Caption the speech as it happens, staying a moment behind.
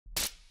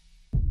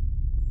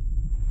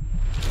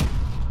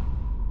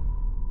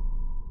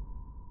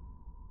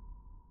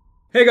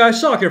Hey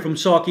guys, Sak here from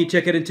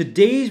SAKITECH, and in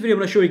today's video I'm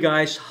going to show you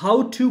guys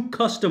how to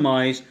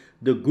customize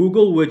the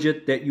Google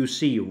widget that you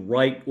see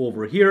right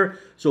over here.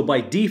 So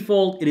by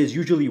default it is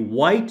usually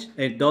white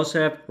and it does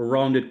have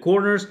rounded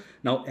corners.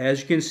 Now as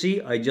you can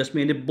see, I just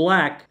made it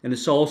black and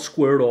it's all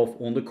squared off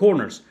on the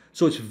corners.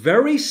 So it's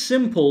very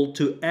simple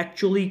to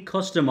actually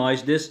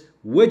customize this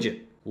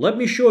widget. Let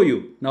me show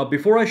you. Now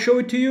before I show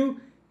it to you,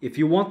 if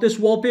you want this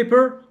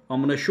wallpaper,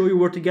 I'm going to show you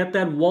where to get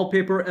that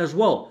wallpaper as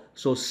well.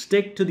 So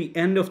stick to the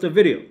end of the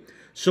video.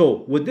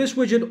 So with this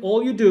widget,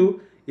 all you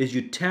do is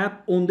you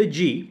tap on the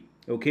G,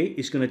 okay?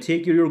 It's going to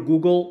take you to your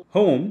Google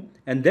Home,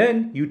 and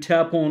then you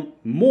tap on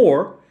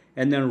More,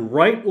 and then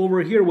right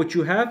over here what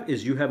you have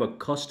is you have a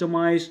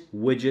Customize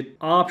Widget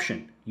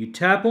option. You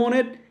tap on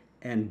it,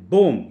 and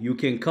boom, you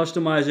can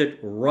customize it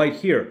right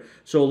here.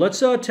 So let's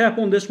tap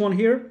on this one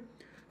here.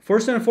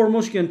 First and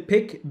foremost, you can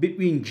pick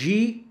between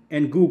G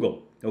and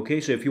Google,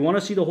 okay? So if you want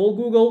to see the whole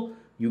Google,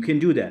 you can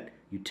do that.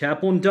 You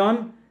tap on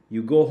Done,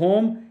 you go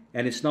home,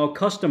 and it's now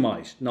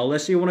customized. Now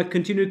let's say you want to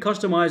continue to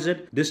customize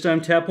it. This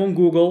time tap on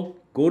Google,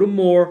 go to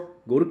More,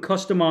 go to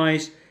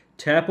Customize,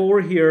 tap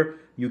over here.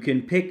 You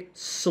can pick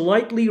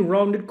slightly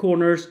rounded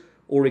corners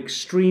or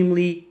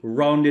extremely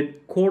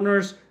rounded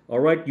corners.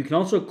 Alright, you can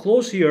also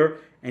close here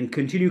and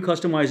continue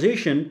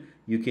customization.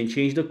 You can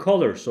change the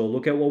color. So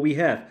look at what we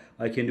have.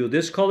 I can do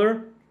this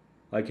color,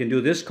 I can do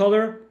this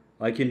color,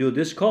 I can do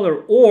this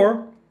color,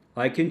 or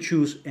I can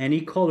choose any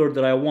color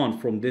that I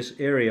want from this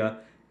area,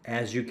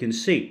 as you can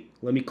see.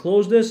 Let me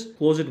close this,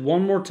 close it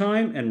one more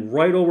time, and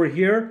right over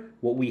here,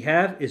 what we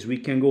have is we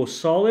can go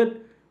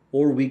solid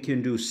or we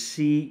can do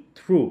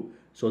see-through.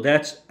 So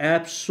that's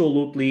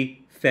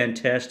absolutely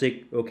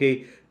fantastic,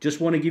 okay?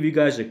 Just want to give you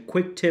guys a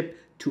quick tip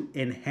to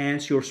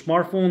enhance your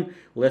smartphone.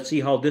 Let's see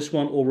how this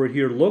one over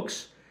here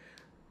looks.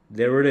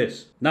 There it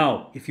is.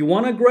 Now, if you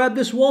want to grab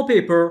this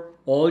wallpaper,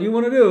 all you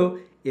want to do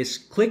is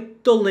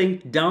click the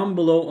link down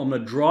below. I'm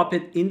going to drop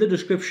it in the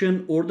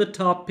description or the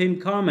top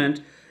pinned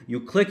comment. You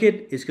click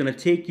it, it's going to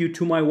take you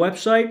to my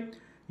website.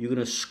 You're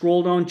going to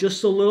scroll down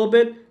just a little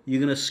bit.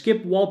 You're going to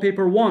skip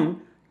wallpaper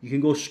 1. You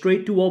can go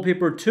straight to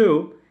wallpaper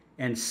 2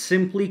 and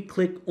simply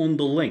click on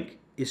the link.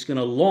 It's going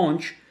to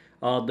launch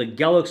the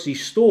Galaxy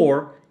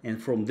Store,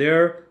 and from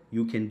there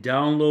you can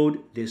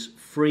download this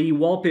free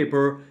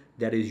wallpaper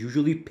that is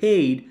usually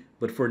paid,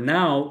 but for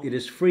now it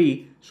is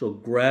free, so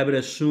grab it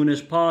as soon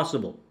as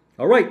possible.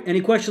 Alright,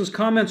 any questions,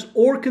 comments,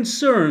 or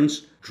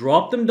concerns,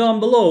 drop them down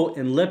below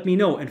and let me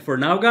know. And for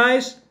now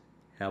guys,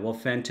 have a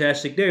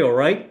fantastic day,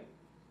 alright?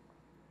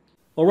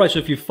 Alright, so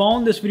if you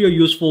found this video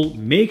useful,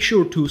 make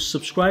sure to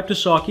subscribe to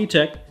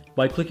SAKITECH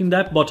by clicking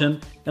that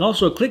button, and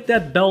also click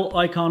that bell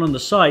icon on the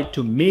side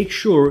to make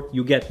sure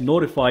you get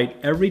notified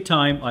every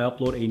time I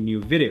upload a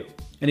new video.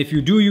 And if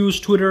you do use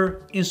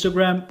Twitter,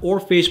 Instagram, or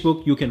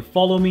Facebook, you can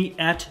follow me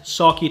at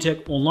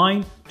SAKITECH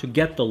online to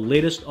get the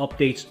latest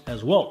updates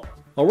as well.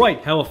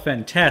 Alright, have a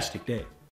fantastic day.